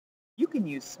You can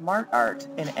use Smart Art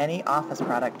in any Office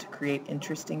product to create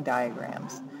interesting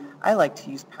diagrams. I like to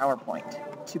use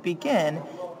PowerPoint. To begin,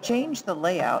 change the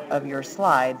layout of your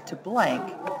slide to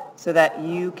blank so that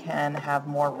you can have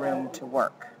more room to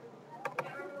work.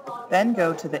 Then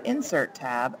go to the Insert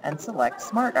tab and select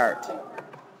Smart Art.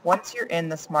 Once you're in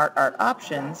the Smart Art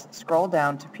options, scroll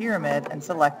down to Pyramid and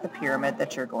select the pyramid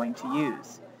that you're going to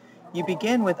use. You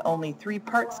begin with only 3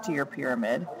 parts to your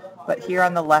pyramid, but here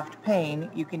on the left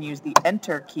pane, you can use the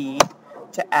Enter key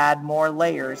to add more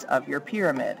layers of your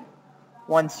pyramid.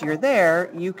 Once you're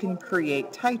there, you can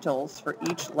create titles for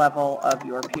each level of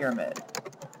your pyramid.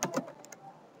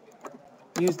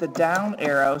 Use the down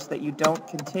arrow so that you don't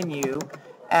continue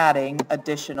adding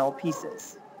additional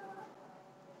pieces.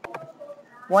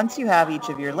 Once you have each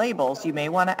of your labels, you may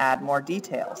want to add more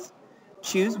details.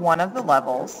 Choose one of the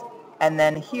levels, and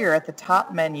then here at the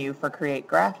top menu for Create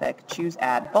Graphic, choose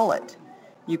Add Bullet.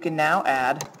 You can now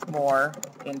add more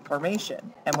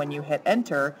information, and when you hit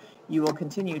Enter, you will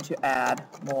continue to add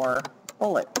more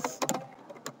bullets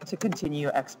to continue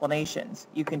explanations.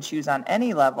 You can choose on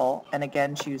any level, and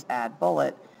again choose Add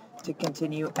Bullet to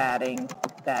continue adding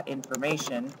that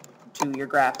information to your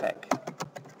graphic.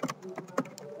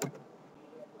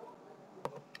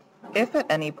 If at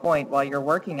any point while you're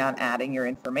working on adding your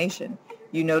information,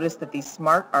 you notice that these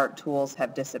Smart Art tools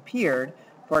have disappeared,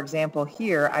 for example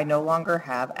here I no longer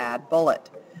have Add Bullet.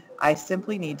 I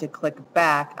simply need to click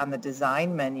back on the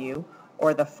Design menu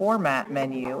or the Format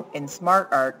menu in Smart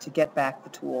Art to get back the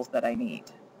tools that I need.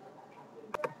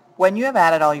 When you have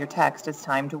added all your text, it's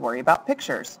time to worry about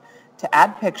pictures. To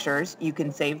add pictures, you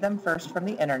can save them first from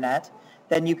the internet.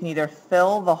 Then you can either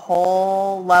fill the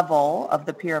whole level of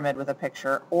the pyramid with a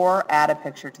picture or add a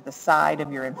picture to the side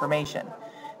of your information.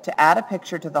 To add a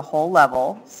picture to the whole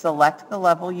level, select the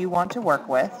level you want to work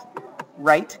with,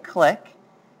 right-click,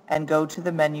 and go to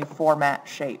the menu Format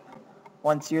Shape.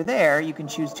 Once you're there, you can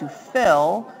choose to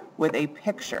fill with a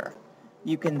picture.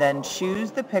 You can then choose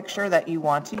the picture that you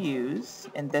want to use.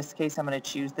 In this case, I'm going to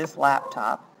choose this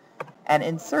laptop, and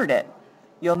insert it.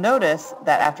 You'll notice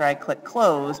that after I click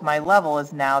close, my level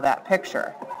is now that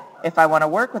picture. If I want to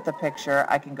work with the picture,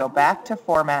 I can go back to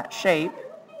Format Shape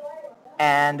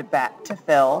and back to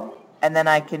Fill, and then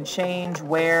I can change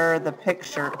where the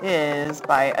picture is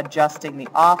by adjusting the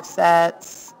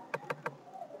offsets,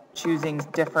 choosing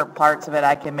different parts of it.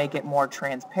 I can make it more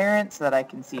transparent so that I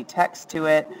can see text to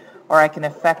it, or I can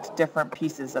affect different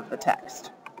pieces of the text.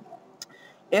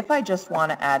 If I just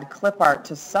want to add clip art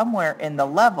to somewhere in the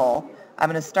level, I'm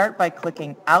going to start by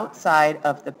clicking outside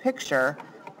of the picture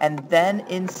and then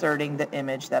inserting the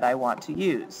image that I want to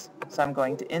use. So I'm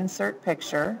going to insert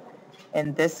picture.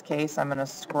 In this case, I'm going to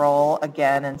scroll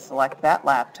again and select that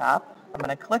laptop. I'm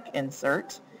going to click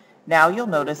insert. Now you'll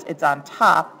notice it's on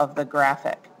top of the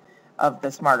graphic, of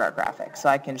the Smart Art graphic. So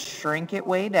I can shrink it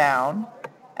way down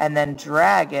and then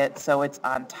drag it so it's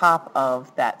on top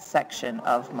of that section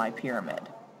of my pyramid.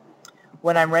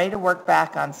 When I'm ready to work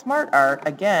back on Smart Art,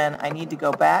 again, I need to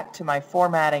go back to my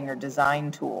formatting or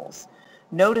design tools.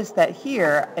 Notice that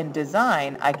here in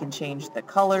Design, I can change the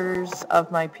colors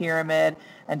of my pyramid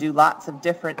and do lots of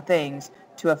different things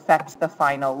to affect the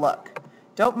final look.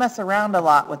 Don't mess around a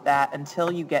lot with that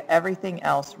until you get everything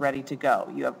else ready to go.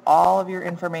 You have all of your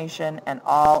information and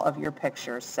all of your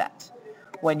pictures set.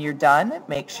 When you're done,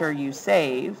 make sure you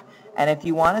save, and if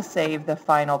you want to save the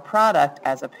final product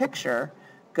as a picture,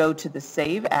 go to the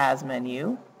Save As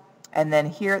menu, and then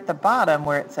here at the bottom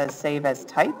where it says Save As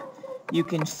Type, you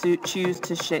can choose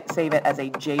to save it as a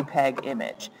JPEG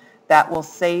image. That will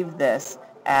save this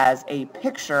as a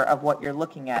picture of what you're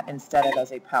looking at instead of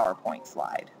as a PowerPoint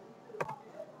slide.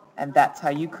 And that's how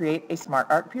you create a Smart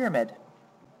Art pyramid.